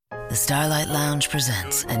the Starlight Lounge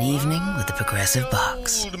presents An Evening with the Progressive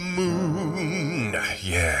Box. Old moon,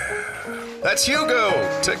 yeah. That's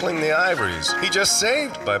Hugo, tickling the ivories. He just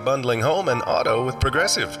saved by bundling home and auto with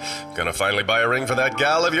Progressive. Gonna finally buy a ring for that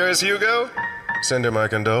gal of yours, Hugo? Send her my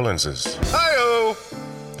condolences. Hi-oh!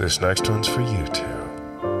 This next one's for you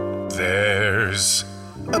two. There's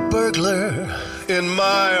a burglar in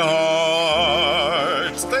my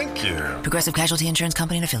heart. Thank you. Progressive Casualty Insurance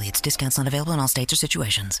Company and Affiliates. Discounts not available in all states or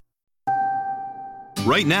situations.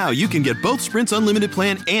 Right now, you can get both Sprint's unlimited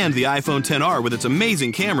plan and the iPhone XR with its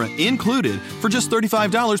amazing camera included for just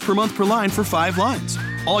 $35 per month per line for 5 lines.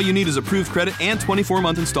 All you need is approved credit and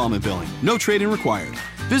 24-month installment billing. No trade-in required.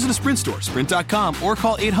 Visit a Sprint store, sprint.com, or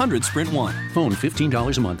call 800-SPRINT1. Phone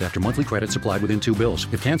 $15 a month after monthly credit supplied within 2 bills.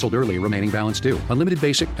 If canceled early, remaining balance due. Unlimited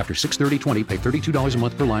basic after $630.20, pay $32 a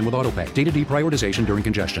month per line with autopay. Data deprioritization during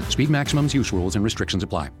congestion. Speed maximums, use rules, and restrictions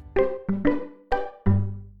apply.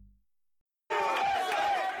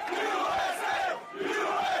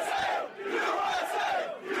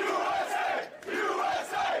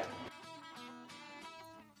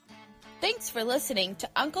 Thanks for listening to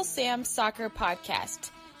Uncle Sam's Soccer Podcast,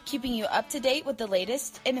 keeping you up to date with the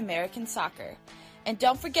latest in American soccer. And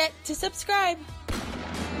don't forget to subscribe.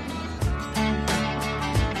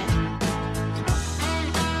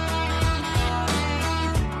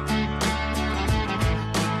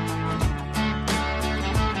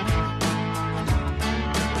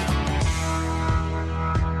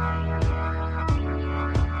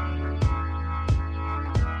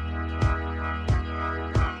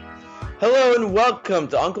 Hello and welcome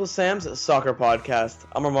to Uncle Sam's Soccer Podcast.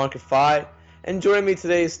 I'm Armand Kafai, and joining me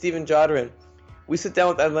today is Steven Jodrin. We sit down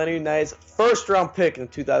with Atlanta United's first-round pick in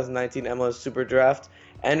the 2019 MLS Super Draft,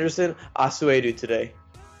 Anderson Asiedu, today.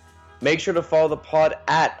 Make sure to follow the pod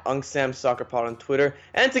at Uncle Sam's Soccer Pod on Twitter,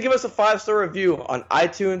 and to give us a 5-star review on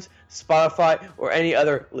iTunes, Spotify, or any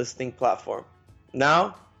other listening platform.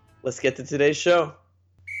 Now, let's get to today's show.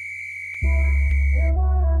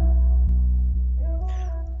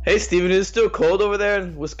 Hey, Steven, is it still cold over there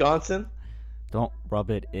in Wisconsin? Don't rub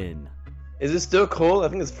it in. Is it still cold? I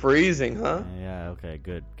think it's freezing, huh? Yeah, okay,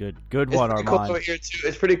 good one, It's Armand. cold over here too.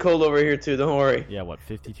 It's pretty cold over here too, don't worry. Yeah, what,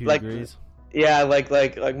 52 Like- degrees? Yeah, like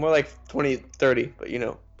more like 20, 30, but you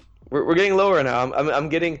know. We're getting lower now. I'm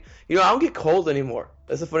getting, I don't get cold anymore.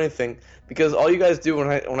 That's the funny thing, because all you guys do when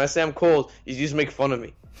I say I'm cold, you just make fun of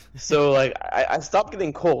me. So like I stopped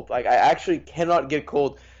getting cold. Like I actually cannot get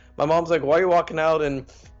cold. My mom's like, "Why are you walking out and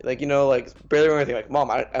like barely wearing anything?" Like,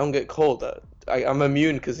 "Mom, I don't get cold. I'm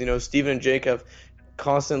immune because Steven and Jake have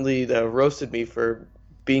constantly roasted me for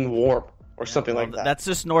being warm or something like that." That's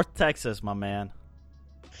just North Texas, my man.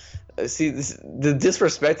 See the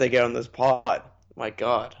disrespect I get on this pod. My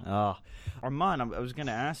God. Armand, I was going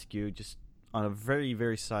to ask you, just on a very,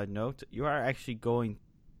 very side note, you are actually going,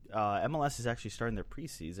 MLS is actually starting their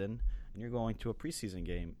preseason, and you're going to a preseason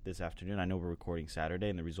game this afternoon. I know we're recording Saturday,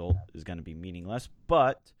 and the result is going to be meaningless,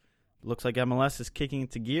 but it looks like MLS is kicking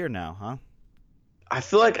into gear now, huh? I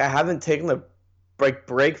feel like I haven't taken a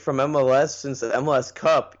break from MLS since the MLS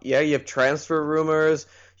Cup. Yeah, you have transfer rumors,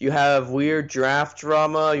 you have weird draft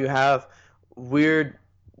drama, you have weird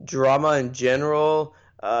drama in general,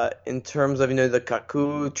 in terms of the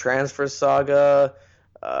Kaku transfer saga.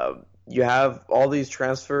 You have all these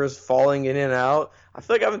transfers falling in and out. I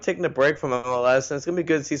feel like I haven't taken a break from MLS, and it's going to be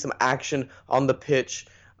good to see some action on the pitch.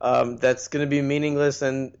 That's going to be meaningless,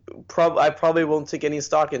 and I probably won't take any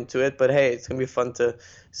stock into it, but hey, it's going to be fun to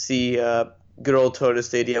see good old Toyota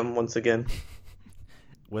Stadium once again.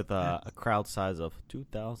 With a crowd size of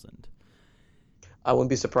 2,000. I wouldn't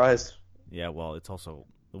be surprised. Yeah, well, it's also,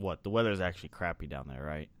 the weather's actually crappy down there,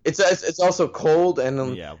 right? It's also cold, and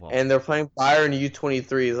and they're playing Bayern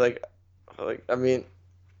U23s. Like I mean,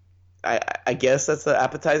 I guess that's an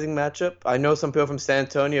appetizing matchup. I know some people from San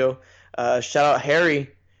Antonio. Shout out Harry,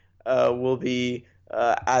 will be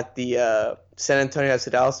at the San Antonio FC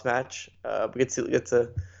Dallas match. We get to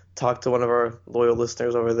talk to one of our loyal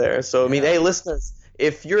listeners over there. So I mean, hey, listeners,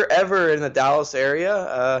 if you're ever in the Dallas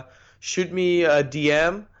area, shoot me a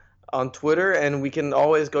DM on Twitter, and we can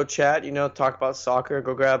always go chat. Talk about soccer.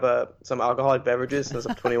 Go grab some alcoholic beverages since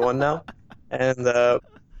I'm 21 now, and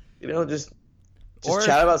just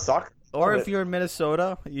chat about soccer. Or if you're in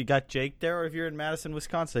Minnesota, you got Jake there. Or if you're in Madison,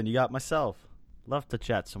 Wisconsin, you got myself. Love to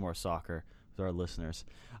chat some more soccer with our listeners.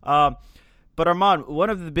 But Armand,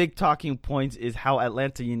 one of the big talking points is how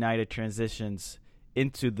Atlanta United transitions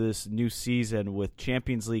into this new season with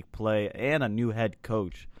Champions League play and a new head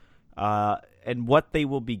coach, and what they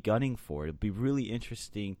will be gunning for. It'll be really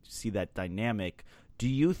interesting to see that dynamic. Do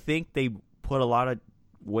you think they put a lot of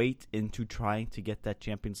weight into trying to get that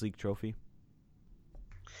Champions League trophy?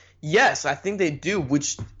 Yes, I think they do,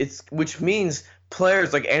 which means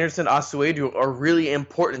players like Anderson, Asiedu are really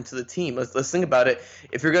important to the team. Let's think about it.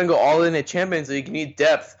 If you're gonna go all in at Champions League, you need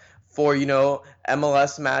depth for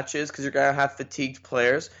MLS matches because you're gonna have fatigued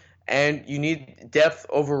players, and you need depth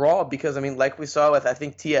overall because like we saw with I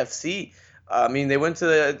think TFC. They went to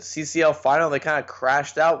the CCL final. They kind of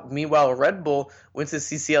crashed out. Meanwhile, Red Bull went to the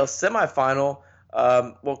CCL semifinal.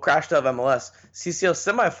 Crashed out of MLS. CCL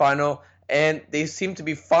semifinal, and they seem to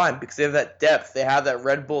be fine because they have that depth. They have that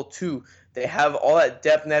Red Bull too. They have all that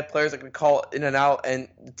depth and that players that can call in and out, and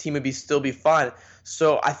the team would still be fine.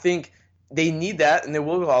 So I think they need that, and they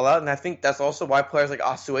will go all out. And I think that's also why players like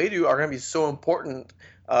Asiedu are going to be so important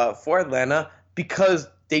for Atlanta because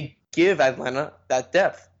they give Atlanta that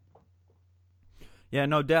depth. Yeah,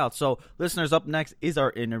 no doubt. So, listeners, up next is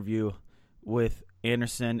our interview with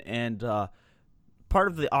Anderson, and part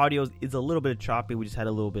of the audio is a little bit choppy. We just had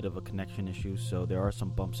a little bit of a connection issue, so there are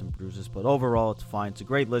some bumps and bruises, but overall, it's fine. It's a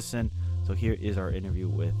great listen. So here is our interview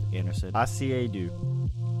with Anderson Asiedu.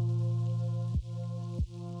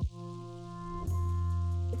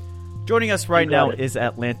 Joining us right now is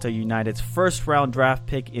Atlanta United's first-round draft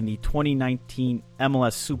pick in the 2019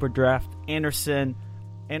 MLS Super Draft, Anderson.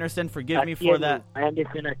 Anderson, forgive me for that.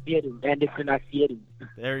 Anderson Asiedu.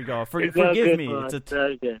 There you go. Forgive me.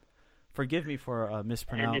 Forgive me for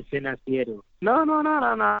mispronouncing. Anderson Asiedu. No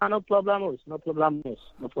problemos.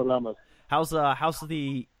 How's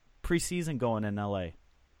the preseason going in LA?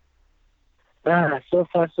 So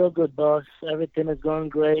far so good, boss. Everything is going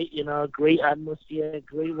great. Great atmosphere,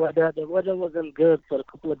 great weather. The weather wasn't good for a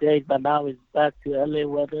couple of days, but now it's back to LA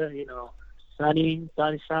weather. Sunny,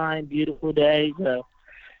 sunshine, beautiful days.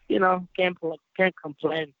 Can't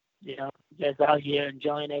complain. Just out here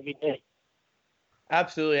enjoying every day.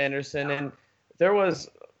 Absolutely, Anderson. And there was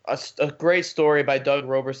a great story by Doug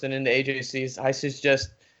Roberson in the AJCs. I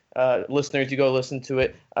suggest listeners, you go listen to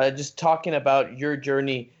it. Just talking about your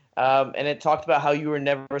journey. And it talked about how you were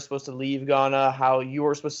never supposed to leave Ghana, how you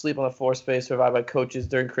were supposed to sleep on the floor space provided by coaches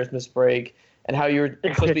during Christmas break, and how you were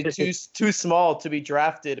supposed to be too small to be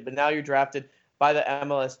drafted, but now you're drafted by the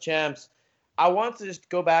MLS champs. I want to just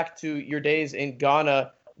go back to your days in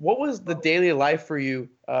Ghana. What was the daily life for you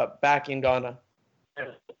back in Ghana?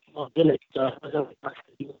 Village. I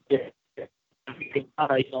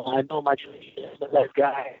know my the last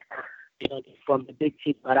guy, from the big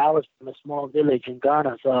city, but I was from a small village in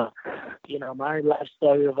Ghana. So, my life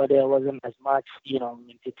story over there wasn't as much,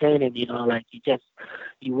 entertaining. You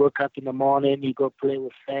wake up in the morning, you go play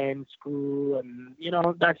with friends, school, and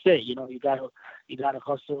that's it. You gotta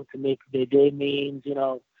hustle to make the day means.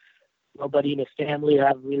 Nobody in the family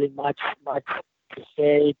have really much to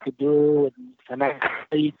say, to do, and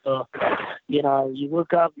financially. So, you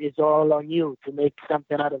wake up, it's all on you to make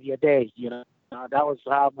something out of your day. That was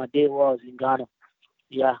how my day was in Ghana.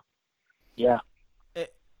 Yeah.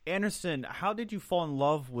 Anderson, how did you fall in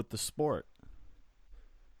love with the sport?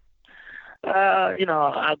 I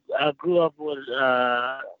grew up with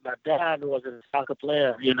my dad was a soccer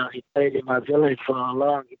player. He played in my village for a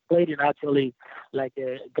long. He played in actually like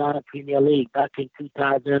the Ghana Premier League back in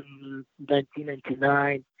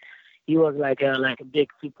 1999. He was like a big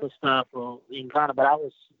superstar in Ghana, but I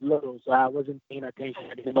was little, so I wasn't paying attention.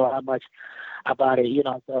 I didn't know how much about it,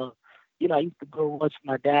 So, I used to go watch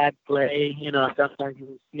my dad play. Sometimes he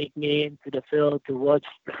would sneak me into the field to watch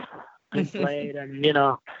him play, and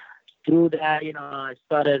through that, I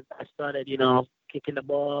started, kicking the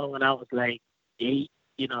ball when I was like 8.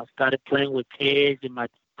 Started playing with kids in my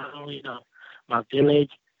town, my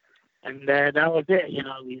village. And then that was it.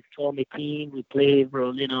 We formed a team. We played,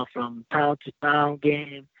 from town to town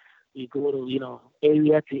game. We go to,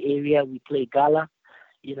 area to area. We play gala.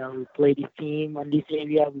 We play this team on this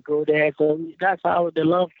area. We go there. So that's how the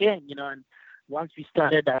love came, And once we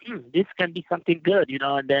started that, this can be something good,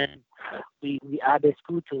 and then we added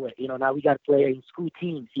school to it. Now we got to play in school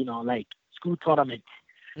teams, like school tournaments.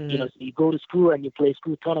 Mm-hmm. So you go to school and you play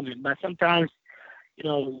school tournament. But sometimes,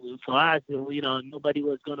 for us, nobody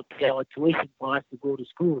was going to pay our tuition for us to go to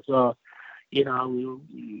school. So,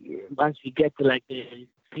 once we get to like the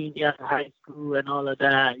senior high school and all of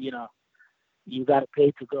that, you got to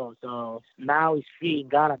pay to go. So now it's free in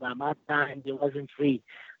Ghana, but at my time it wasn't free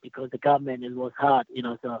because the government, it was hard,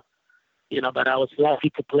 So, but I was lucky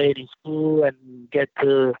to play it in school and get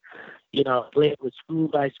to, play with school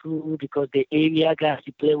by school because the area guys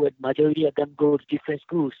you play with, majority of them go to different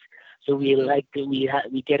schools. So we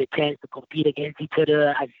get a chance to compete against each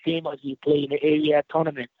other as same as we play in the area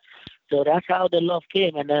tournament. So that's how the love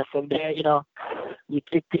came, and then from there, we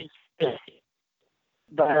picked this.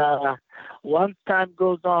 But once time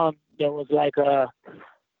goes on, there was like a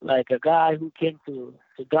guy who came to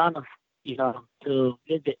Ghana, to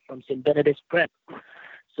visit from St. Benedict's Prep.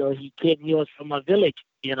 So he came. He was from a village.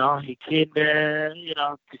 He came there,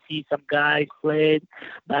 to see some guys play,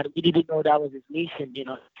 but we didn't know that was his mission. He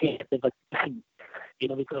came at the vacation.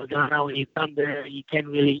 Because Ghana, when you come there, you can't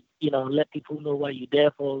really, let people know what you're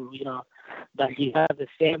there for. But he has a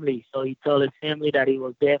family, so he told his family that he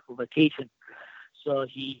was there for vacation. So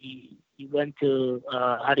he went to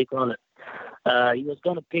how do you call it? He was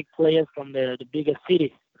going to pick players from the bigger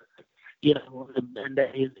cities, and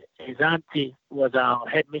then his auntie was our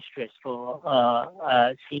headmistress for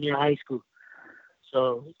senior high school.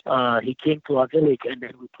 So he came to our village, and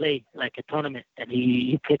then we played like a tournament, and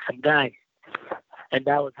he picked some guys, and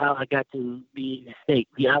that was how I got to be in the state.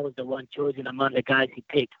 I was the one chosen among the guys he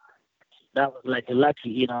picked. That was like a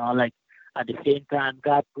lucky, like. At the same time,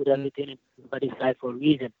 God put everything in everybody's life for a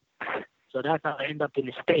reason. So that's how I end up in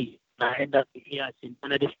the state. I end up here in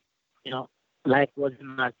Canada. Life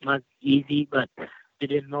wasn't as much easy, but they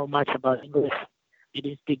didn't know much about English. They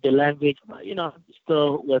didn't speak the language, but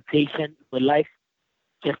still we're patient with life.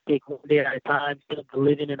 Just take one day at a time, still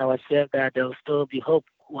believing in ourselves that there will still be hope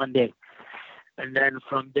one day. And then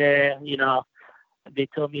from there, they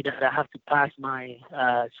told me that I have to pass my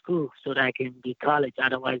school so that I can be college.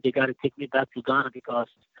 Otherwise, they got to take me back to Ghana because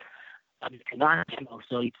I'm international.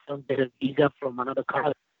 So if I don't get a visa from another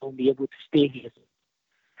college, I won't be able to stay here.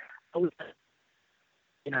 So,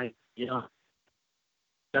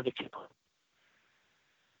 have a check on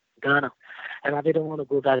Ghana. And I didn't want to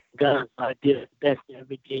go back to Ghana. So I did the best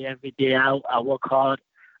every day. Every day I work hard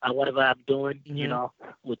at whatever I'm doing,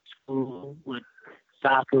 with school, with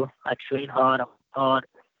soccer. I train hard, and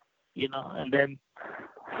then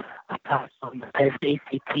I passed on the test,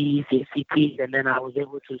 ACTs, and then I was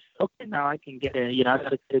able to, okay, now I can get I got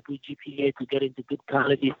to get a good GPA to get into good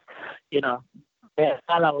colleges, While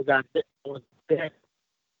I was at I was there,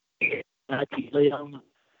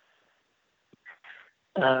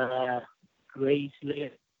 Grace,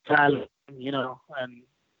 Tyler, and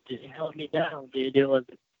they held me down. There was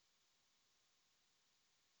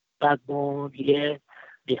backbone here.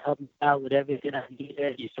 They helped me out with everything I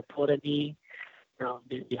needed. They supported me.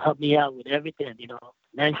 They helped me out with everything,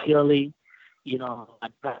 financially,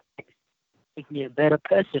 make me a better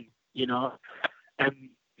person, and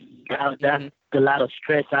that a lot of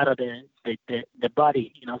stress out of the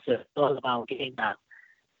body, so it's all about getting that.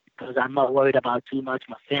 Because I'm not worried about too much.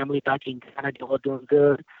 My family back in Canada, they're all doing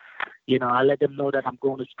good. I let them know that I'm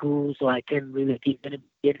going to school, so I can't really keep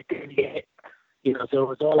anything yet. So it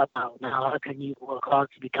was all about now how can you work hard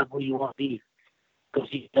to become who you want to be? Because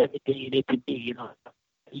you everything you need to be,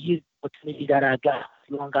 use the opportunity that I got,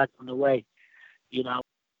 long got on the way,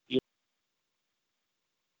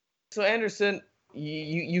 So Anderson,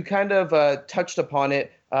 you kind of touched upon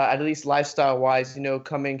it, at least lifestyle-wise,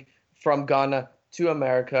 coming from Ghana to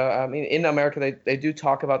America. I mean, in America, they do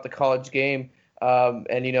talk about the college game,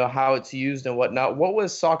 and how it's used and whatnot. What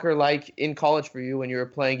was soccer like in college for you when you were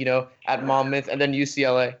playing, at Monmouth and then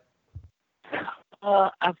UCLA?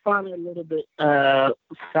 I found it a little bit.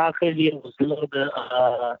 Soccer here was a little bit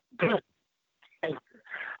good.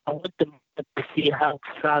 I went to see how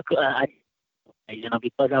soccer,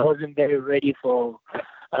 because I wasn't very ready for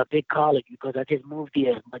a big college because I just moved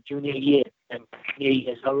here my junior year and senior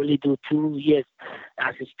year. So I really do 2 years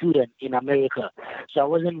as a student in America. So I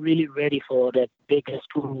wasn't really ready for the bigger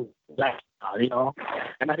school lifestyle,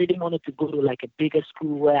 and I didn't want to go to like a bigger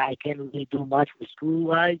school where I can't really do much with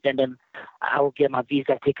school-wise, and then I will get my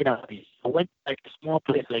visa taken out of it. I went to like a small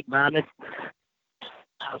place like Monmouth,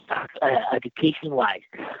 education-wise.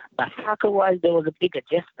 But soccer-wise, there was a big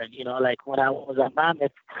adjustment, like when I was at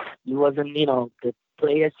Monmouth, it wasn't, the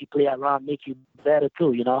players you play around make you better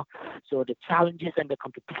too, So the challenges and the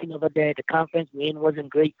competition over there, the conference win wasn't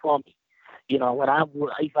great for me. If I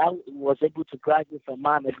was able to graduate from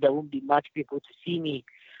Monmouth, there wouldn't be much people to see me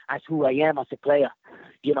as who I am as a player.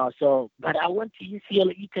 So, but I went to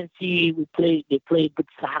UCLA, you can see they play good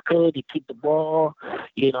soccer, they keep the ball,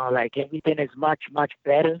 like everything is much, much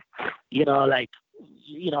better, because,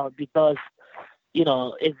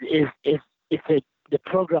 it's the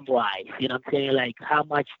program wise, I'm saying, like how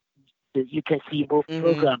much you can see both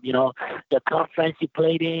program, the conference you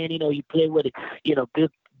played in, you play with it,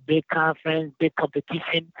 big conference, big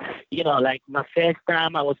competition. Like my first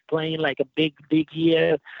time I was playing like a big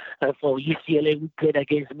year for UCLA. We played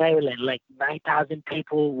against Maryland, like 9,000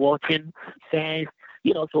 people watching, fans.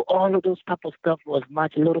 So all of those type of stuff was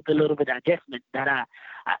a little bit adjustment that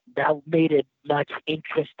that made it much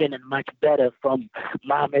interesting and much better from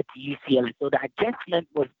Mohammed to UCLA. So the adjustment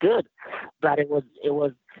was good, but it was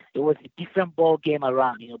a different ball game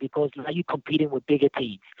around, because now you're competing with bigger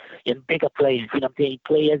teams and bigger players. I'm saying,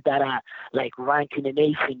 players that are like ranked in the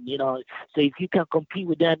nation. So if you can compete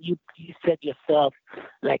with them, you set yourself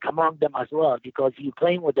like among them as well, because you're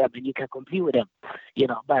playing with them and you can compete with them.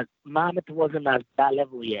 But Mohammed wasn't at that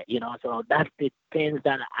level yet. So that's the things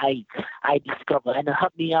that I discovered, and it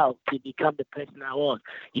helped me out to become the person I was.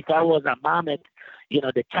 If I was a Mohammed,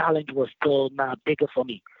 the challenge was still now bigger for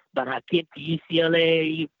me. But I came to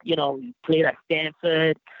UCLA, played at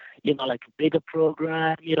Stanford, like a bigger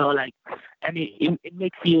program, and it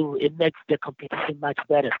makes the competition much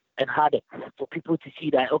better and harder for people to see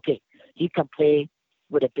that, okay, he can play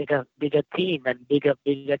with a bigger team and bigger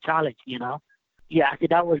challenge, Yeah, I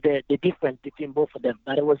think that was the difference between both of them,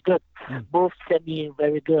 but it was good. Both set me in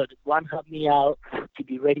very good. One helped me out to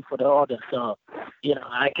be ready for the other. So,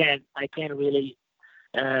 I can't really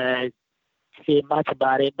say much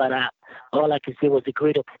about it, but all I can say was a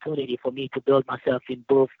great opportunity for me to build myself in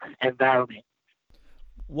both environments.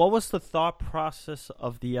 What was the thought process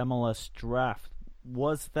of the MLS draft?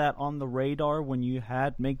 Was that on the radar when you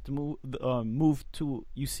had make the move to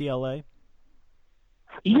UCLA?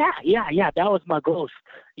 Yeah. That was my goal.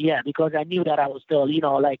 Yeah, because I knew that I was still,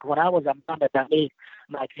 like when I was a Mohammed, I made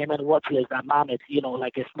like him and Watchless at Mohammed,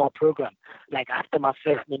 like a small program, like after my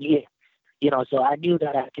freshman year. So I knew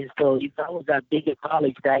that I can still, if I was at bigger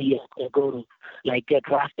college that year, I could go to, like, get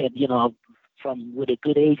drafted, from with a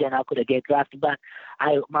good age, and I could have get drafted. But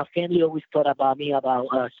my family always thought about me, about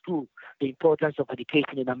school, the importance of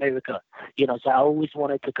education in America. So I always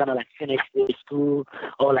wanted to kind of like finish the school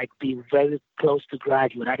or like be very close to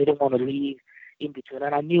graduate. I didn't want to leave in between,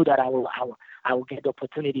 and I knew that I will get the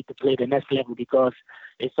opportunity to play the next level, because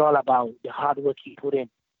it's all about the hard work you put in.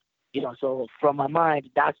 So from my mind,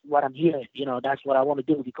 that's what I'm hearing. That's what I want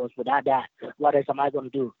to do, because without that, what else am I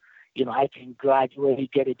going to do? I can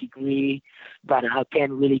graduate, get a degree, but I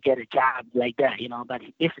can't really get a job like that, but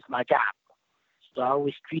this is my job. So I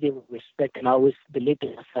always treat it with respect, and I always believe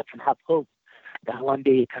in myself and have hope that one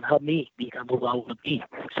day it can help me become who I want to be.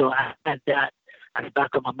 So I had that at the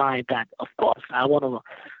back of my mind that, of course,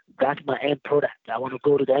 that's my end product. I want to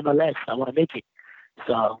go to the MLS. I want to make it.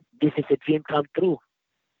 So this is a dream come true.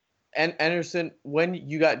 And Anderson, when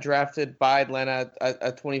you got drafted by Atlanta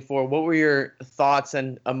at 24, what were your thoughts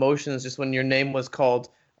and emotions just when your name was called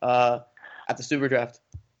at the Super Draft?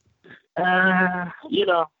 Life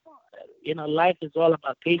is all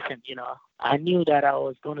about patience. I knew that I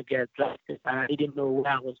was going to get drafted, and I didn't know where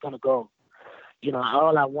I was going to go.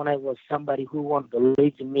 All I wanted was somebody who wanted to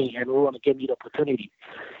believe in me and who wanted to give me the opportunity.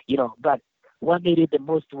 But what made it the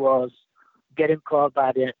most was getting called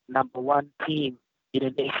by the number one team in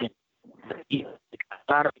the nation. In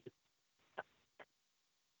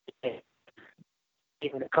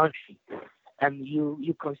the country, and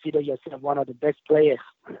you consider yourself one of the best players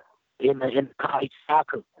in college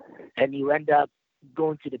soccer, and you end up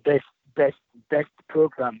going to the best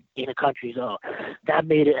program in the country. So that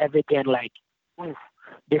made it everything like, oof,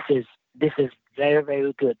 this is very,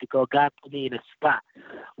 very good, because God put me in a spot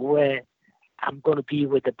where I'm going to be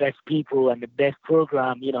with the best people and the best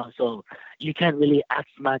program, so you can't really ask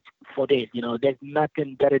much for this, there's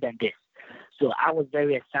nothing better than this. So I was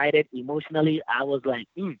very excited emotionally. I was like,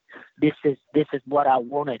 this is what I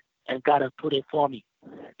wanted, and God has put it for me,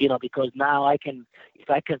 because now if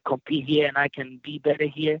I can compete here and I can be better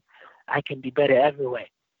here, I can be better everywhere,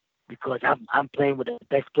 because I'm playing with the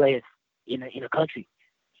best players in the country,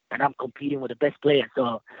 and I'm competing with the best players.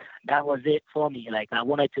 So that was it for me. Like, that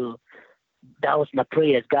was my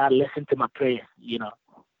prayers. God listened to my prayers,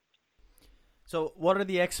 So what are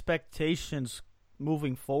the expectations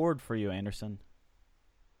moving forward for you, Anderson?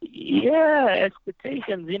 Yeah,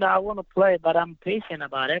 expectations. I want to play, but I'm patient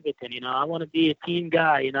about everything. I want to be a team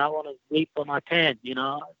guy. I want to wait for my turn.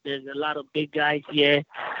 There's a lot of big guys here,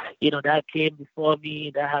 that came before me,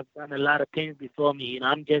 that have done a lot of things before me.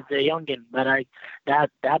 I'm just a youngin', but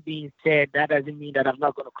that being said, that doesn't mean that I'm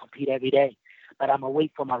not going to compete every day. But I'm going to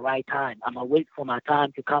wait for my right time. I'm going to wait for my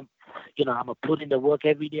time to come. I'm going to put in the work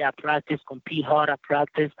every day. I practice, compete hard. I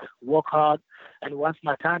practice, work hard. And once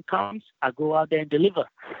my time comes, I go out there and deliver.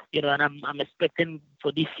 And I'm expecting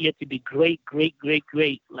for this year to be great.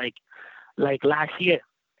 Like last year,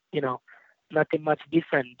 nothing much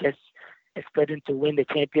different. Just expecting to win the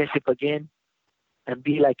championship again and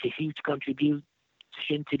be like a huge contribution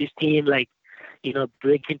to this team. Like,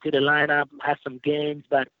 break into the lineup, have some games,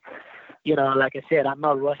 but like I said, I'm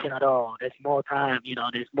not rushing at all. There's more time,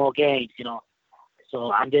 there's more games,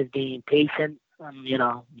 So I'm just being patient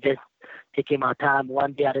Just taking my time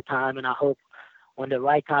one day at a time, and I hope when the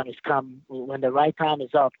right time is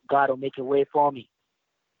up, God will make a way for me.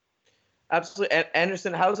 Absolutely.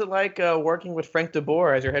 Anderson, how's it like working with Frank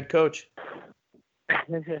DeBoer as your head coach?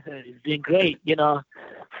 It's been great.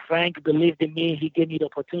 Frank believed in me. He gave me the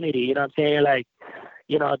opportunity. You know what I'm saying? Like,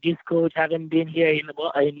 this coach haven't been here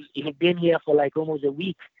he's been here for like almost a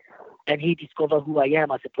week, and he discovered who I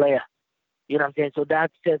am as a player. You know what I'm saying? So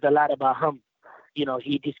that says a lot about him.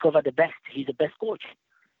 He discovered the best. He's the best coach.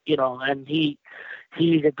 And he's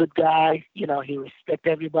a good guy. He respects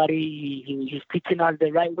everybody. He's teaching us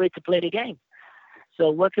the right way to play the game. So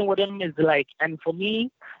working with him is like, and for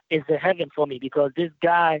me, is a heaven for me, because this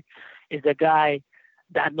guy is a guy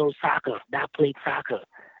that knows soccer, that played soccer.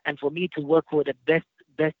 And for me to work with the best,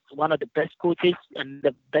 one of the best coaches and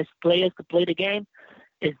the best players to play the game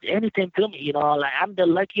is anything to me. Like, I'm the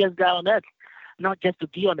luckiest guy on earth, not just to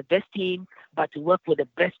be on the best team, but to work with the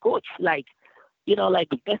best coach, like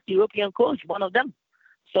the best European coach, one of them.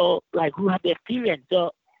 So, like, who have the experience.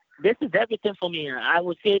 So this is everything for me. I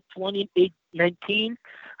would say 2019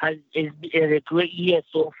 is a great year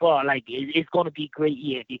so far. Like, it's going to be a great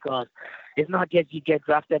year, because it's not just you get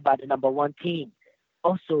drafted by the number one team.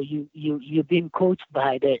 Also, you've been coached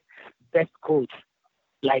by the best coach.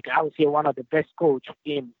 Like, I would say one of the best coach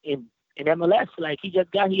in MLS. Like, he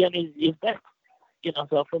just got here and is best.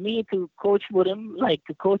 So for me to coach with him, like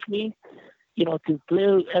to coach me, to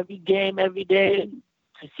play every game, every day,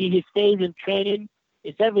 to see his face in training,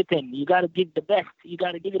 it's everything. You got to give the best. You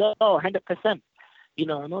got to give it all, 100%.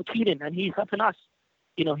 No cheating. And he's helping us.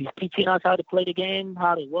 He's teaching us how to play the game,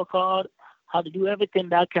 how to work hard, how to do everything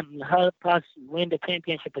that can help us win the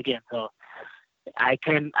championship again. So I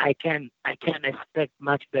can't expect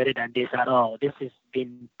much better than this at all. This has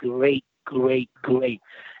been great.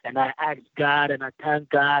 And I ask God and I thank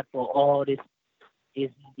God for all this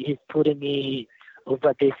he's putting me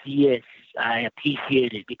over these years. I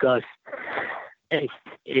appreciate it, because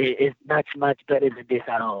it's not much better than this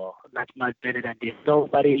at all. Not much better than this.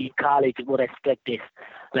 Nobody in college would expect this.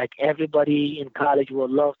 Like, everybody in college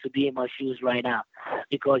would love to be in my shoes right now,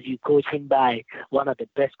 because you're coaching by one of the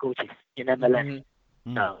best coaches in MLS.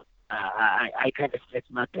 Mm-hmm. No, I can't expect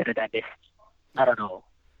much better than this. I don't know.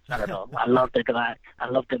 I love the guy. I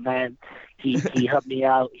love the man. He helped me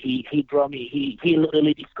out. He brought me. He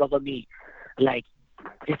literally discovered me. Like,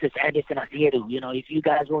 this is Anderson Asiedu. If you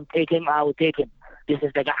guys won't take him, I will take him. This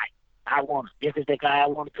is the guy I want. This is the guy I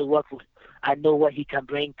want to work with. I know what he can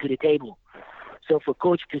bring to the table. So for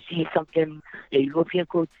coach to see something, a European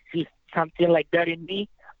coach see something like that in me,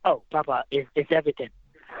 oh, Papa, it's everything.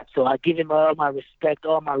 So I give him all my respect,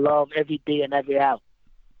 all my love every day and every hour.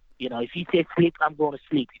 If he says sleep, I'm going to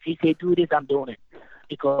sleep. If he says do this, I'm doing it.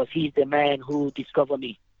 Because he's the man who discovered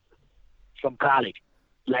me from college,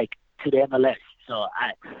 like, to the MLS. So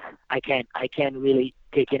I can't really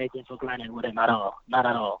take anything for granted with him at all. Not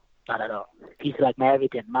at all. He's like my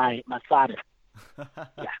everything, my father.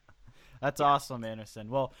 Yeah. That's awesome, Anderson.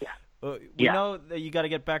 Well, we know that you got to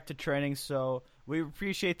get back to training, so we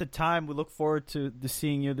appreciate the time. We look forward to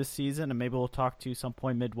seeing you this season, and maybe we'll talk to you some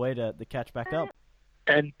point midway to catch back up.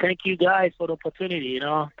 And thank you guys for the opportunity,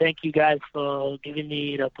 Thank you guys for giving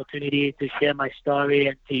me the opportunity to share my story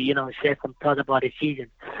and to, share some thoughts about the season.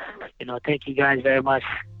 Thank you guys very much.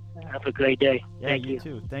 Have a great day. Yeah, thank you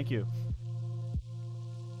too. Thank you.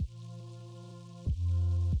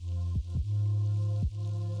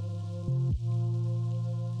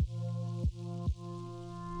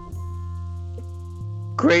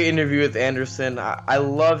 Great interview with Anderson. I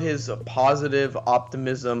love his positive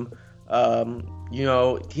optimism.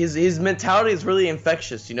 His mentality is really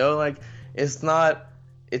infectious, like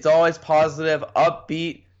it's always positive,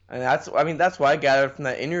 upbeat, and that's what I gathered from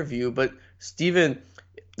that interview. But Steven,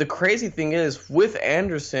 the crazy thing is, with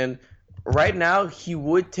Anderson, right now he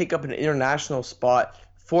would take up an international spot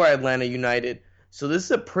for Atlanta United. So this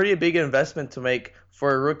is a pretty big investment to make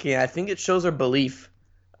for a rookie, and I think it shows their belief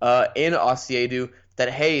in Asiedu that,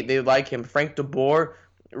 hey, they like him. Frank DeBoer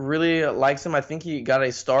really likes him. I think he got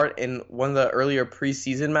a start in one of the earlier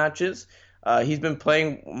preseason matches. He's been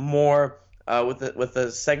playing more with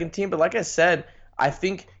the second team, but like I said, I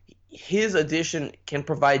think his addition can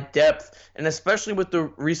provide depth, and especially with the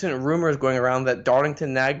recent rumors going around that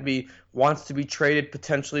Darlington Nagbe wants to be traded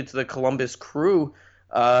potentially to the Columbus Crew.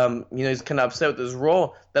 He's kind of upset with his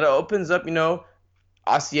role. That opens up,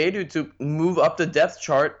 Asiedu to move up the depth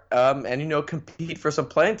chart and compete for some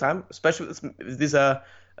playing time, especially with this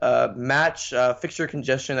match fixture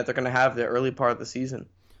congestion that they're going to have the early part of the season.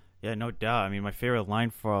 Yeah, no doubt. I mean, my favorite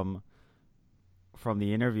line from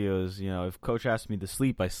the interview is, if coach asks me to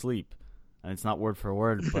sleep, I sleep. and it's not word for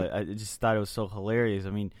word, but I just thought it was so hilarious. I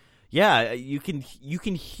mean, yeah, you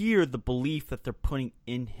can hear the belief that they're putting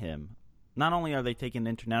in him. Not only are they taking an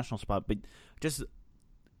international spot, but just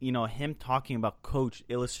him talking about coach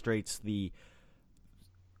illustrates the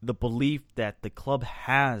belief that the club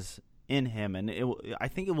has in him, and I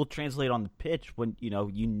think it will translate on the pitch when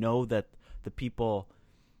you know that the people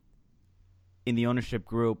in the ownership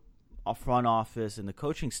group, front office, and the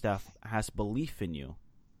coaching staff has belief in you.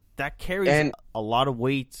 That carries a lot of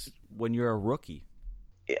weight when you're a rookie.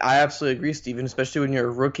 I absolutely agree, Steven, especially when you're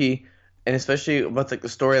a rookie, and especially with the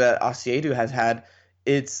story that Asiedu has had.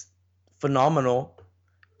 It's phenomenal.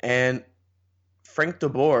 And Frank de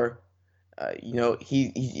Boer,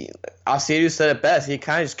 Asiedu said it best. He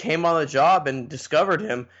kind of just came on the job and discovered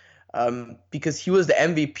him because he was the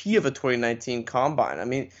MVP of a 2019 Combine. I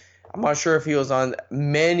mean, I'm not sure if he was on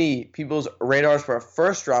many people's radars for a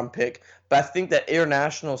first-round pick, but I think that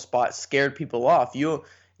international spot scared people off. You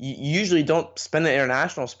usually don't spend an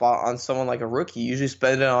international spot on someone like a rookie. You usually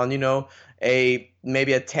spend it on,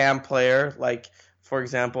 maybe a TAM player, like, for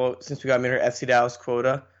example, since we got Mr. FC Dallas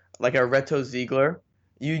quota, like a Reto Ziegler.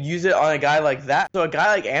 You use it on a guy like that. So a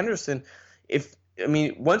guy like Anderson,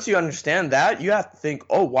 once you understand that, you have to think,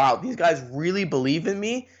 oh, wow, these guys really believe in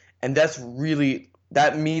me, and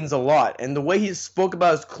that means a lot. And the way he spoke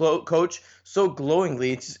about his coach so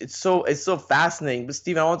glowingly, it's so fascinating. But,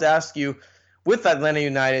 Steven, I want to ask you, with Atlanta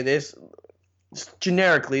United,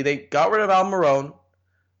 generically, they got rid of Almiron.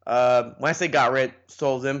 When I say got rid,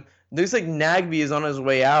 sold him. Looks like Nagby is on his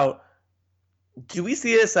way out. Do we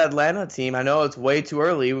see this Atlanta team? I know it's way too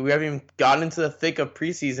early. We haven't even gotten into the thick of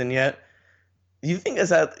preseason yet. Do you think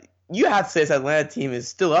you have to say this Atlanta team is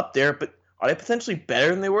still up there, but are they potentially better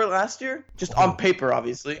than they were last year? Just on paper,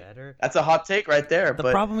 obviously. Better? That's a hot take right there. The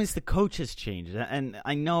problem is the coach has changed, and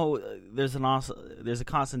I know there's a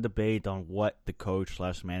constant debate on what the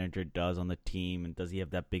coach/manager does on the team, and does he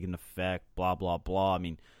have that big an effect? Blah blah blah. I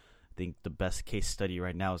mean, I think the best case study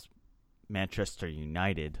right now is Manchester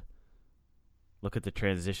United. Look at the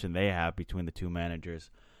transition they have between the two managers.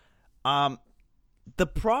 The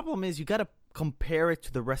problem is you got to compare it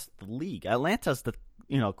to the rest of the league. Atlanta's the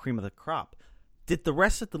cream of the crop. Did the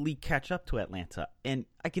rest of the league catch up to Atlanta? And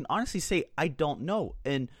I can honestly say I don't know.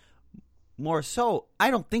 And more so, I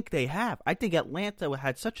don't think they have. I think Atlanta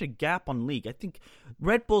had such a gap on league. I think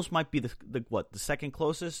Red Bulls might be the second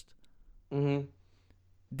closest. Mm-hmm.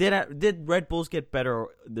 Did Red Bulls get better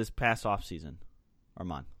this past offseason,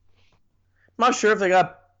 Armand? I'm not sure if they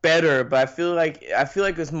got better, but I feel like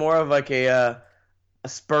it's more of like a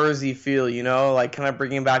Spursy feel, like kind of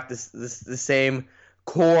bringing back the same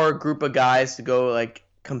core group of guys to go like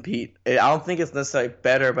compete. I don't think it's necessarily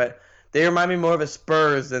better, but they remind me more of a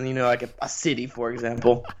Spurs than like a City, for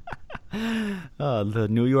example. The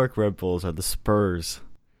New York Red Bulls are the Spurs.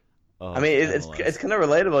 I mean, it's kind of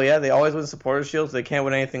relatable. Yeah, they always win Supporters' Shields. They can't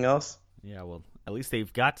win anything else. Yeah, well, at least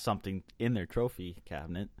they've got something in their trophy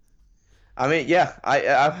cabinet. I mean, yeah,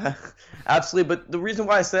 I absolutely. But the reason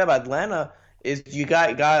why I say about Atlanta is you got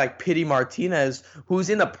a guy like Pity Martinez, who's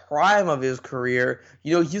in the prime of his career.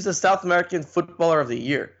 He's a South American Footballer of the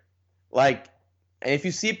Year. And if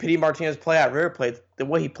you see Pity Martinez play at River Plate, the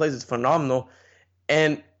way he plays is phenomenal.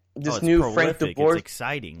 And this new prolific. Frank de Boer, it's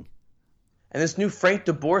exciting. And this new Frank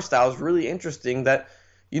de Boer style is really interesting. That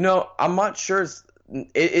I'm not sure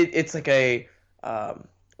it's like a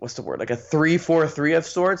what's the word? Like a 3-4-3 of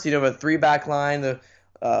sorts. A 3-back line, the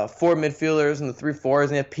 4 midfielders and the 3 forwards,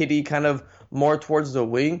 and they have Pity kind of more towards the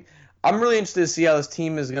wing. I'm really interested to see how this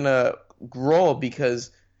team is gonna grow because,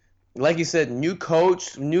 like you said, new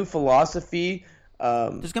coach, new philosophy.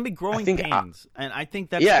 There's gonna be growing pains, and I think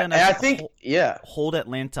that's gonna hold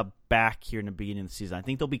Atlanta back here in the beginning of the season. I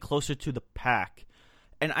think they'll be closer to the pack,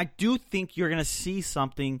 and I do think you're gonna see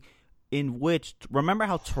something in which, remember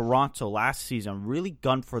how Toronto last season really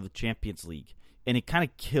gunned for the Champions League, and it kind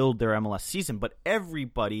of killed their MLS season, but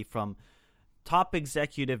everybody from top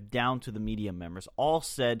executive down to the media members all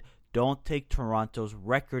said, don't take Toronto's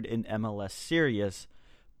record in MLS serious,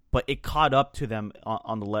 but it caught up to them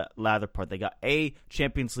on the latter part. They got a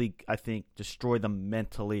Champions League, I think, destroyed them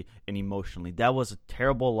mentally and emotionally. That was a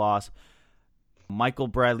terrible loss. Michael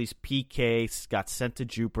Bradley's PK got sent to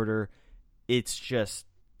Jupiter. It's just...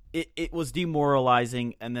 It was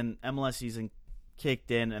demoralizing, and then MLS season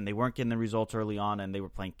kicked in, and they weren't getting the results early on, and they were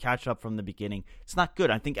playing catch-up from the beginning. It's not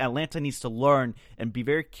good. I think Atlanta needs to learn and be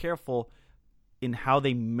very careful in how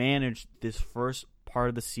they manage this first part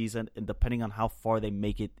of the season, and depending on how far they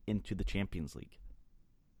make it into the Champions League.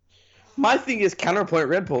 My thing is counterpoint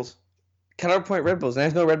Red Bulls. counterpoint Red Bulls. And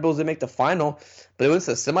there's no Red Bulls that make the final, but it was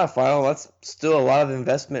a semifinal. That's still a lot of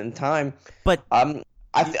investment and time. But I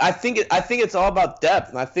think it's all about depth,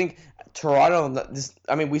 and I think Toronto.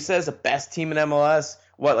 We said it's the best team in MLS.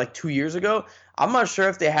 Like 2 years ago? I'm not sure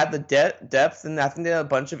if they had the depth, and I think they had a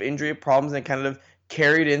bunch of injury problems and kind of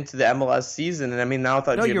carried into the MLS season. And I mean, now I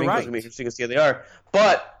thought Jim was going to be interesting to see how they are.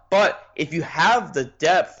 But if you have the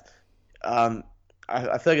depth, I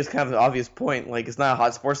feel like it's kind of an obvious point. Like, it's not a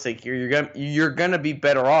hot sports take here. You're gonna be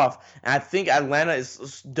better off. And I think Atlanta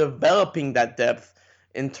is developing that depth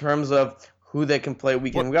in terms of who they can play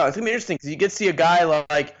week in week out. It's gonna be interesting because you get to see a guy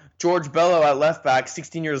like George Bello at left back,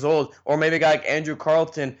 16 years old, or maybe a guy like Andrew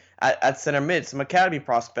Carlton at center mid, some academy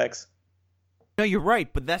prospects. No, you're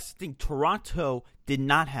right, but that's the thing. Toronto did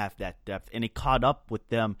not have that depth, and it caught up with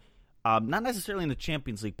them, not necessarily in the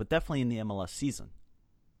Champions League, but definitely in the MLS season.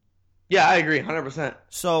 Yeah, I agree, 100%.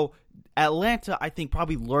 So Atlanta, I think,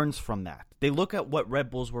 probably learns from that. They look at what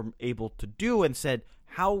Red Bulls were able to do and said,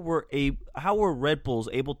 how were Red Bulls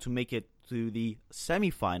able to make it to the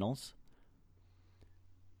semifinals?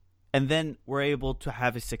 And then we're able to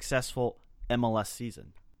have a successful MLS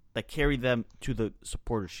season that carried them to the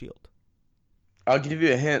Supporters' Shield. I'll give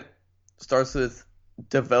you a hint. Starts with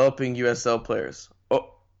developing USL players. That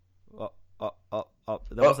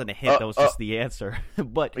wasn't a hint. That was just the answer.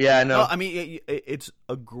 But yeah, I know. No, I mean, it's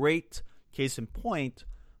a great case in point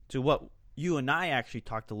to what you and I actually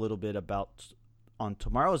talked a little bit about on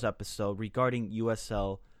tomorrow's episode regarding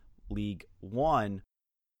USL League One.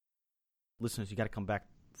 Listeners, you got to come back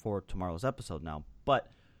for tomorrow's episode now. But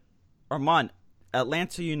Armand,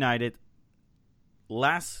 Atlanta United,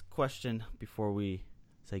 last question before we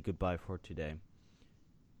say goodbye for today.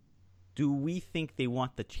 Do we think they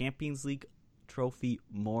want the Champions League trophy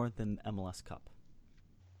more than the MLS Cup?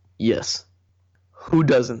 Yes. Who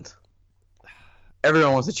doesn't?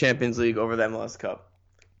 Everyone wants the Champions League over the MLS Cup.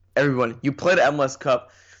 Everyone. You play the MLS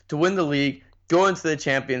Cup to win the league, go into the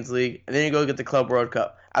Champions League, and then you go get the Club World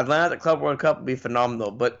Cup. Atlanta at the Club World Cup would be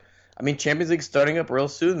phenomenal, but I mean, Champions League's starting up real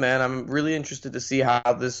soon, man. I'm really interested to see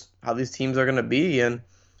how these teams are going to be, and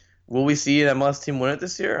will we see an MLS team win it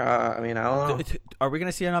this year? I don't know. Are we going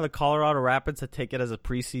to see another Colorado Rapids that take it as a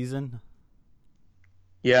preseason?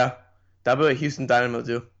 Yeah, that'd be what Houston Dynamo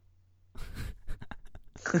do.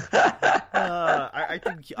 I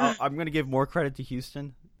think I'm going to give more credit to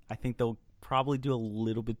Houston. I think they'll probably do a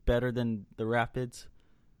little bit better than the Rapids.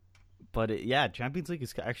 But Champions League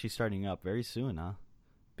is actually starting up very soon, huh?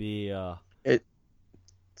 It's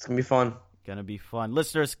gonna be fun. Gonna be fun.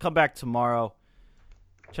 Listeners, come back tomorrow.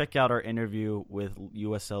 Check out our interview with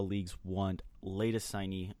USL League's latest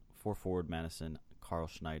signee for Forward Madison, Carl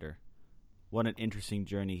Schneider. What an interesting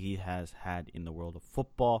journey he has had in the world of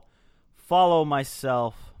football. Follow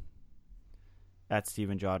myself at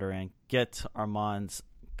Steven Jodaran. Get Armand's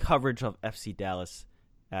coverage of FC Dallas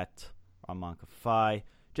at Armand Kafai.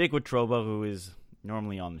 Jake Watroba, who is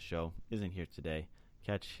normally on the show, isn't here today.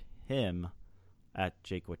 Catch him at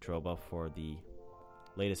Jake Watroba for the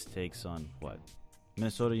latest takes on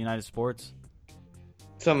Minnesota United Sports?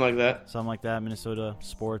 Something like that. Minnesota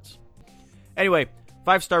Sports. Anyway,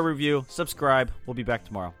 5-star review, subscribe. We'll be back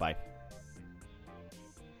tomorrow. Bye.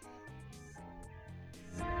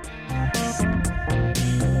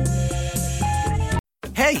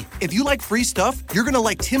 Hey, if you like free stuff, you're going to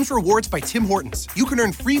like Tim's Rewards by Tim Hortons. You can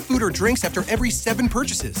earn free food or drinks after every 7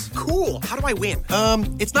 purchases. Cool. How do I win?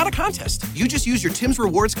 It's not a contest. You just use your Tim's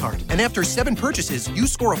Rewards card, and after 7 purchases, you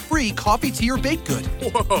score a free coffee, tea, or baked good.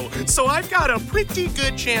 Whoa, so I've got a pretty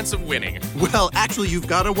good chance of winning. Well, actually, you've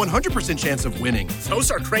got a 100% chance of winning.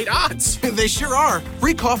 Those are great odds. They sure are.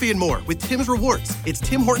 Free coffee and more with Tim's Rewards. It's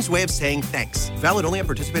Tim Hortons' way of saying thanks. Valid only at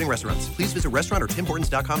participating restaurants. Please visit restaurant or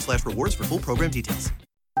timhortons.com/rewards for full program details.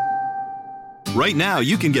 Right now,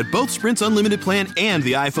 you can get both Sprint's unlimited plan and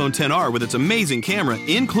the iPhone XR with its amazing camera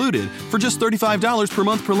included for just $35 per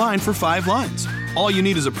month per line for 5 lines. All you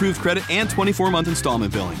need is approved credit and 24-month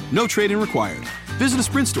installment billing. No trade-in required. Visit a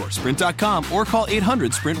Sprint store, sprint.com, or call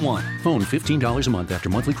 800-SPRINT1. Phone $15 a month after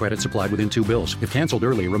monthly credit supplied within 2 bills. If canceled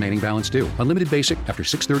early, remaining balance due. Unlimited basic after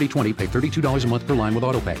 6/30/20, pay $32 a month per line with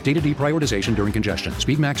autopay. Data deprioritization during congestion.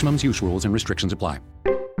 Speed maximums, use rules, and restrictions apply.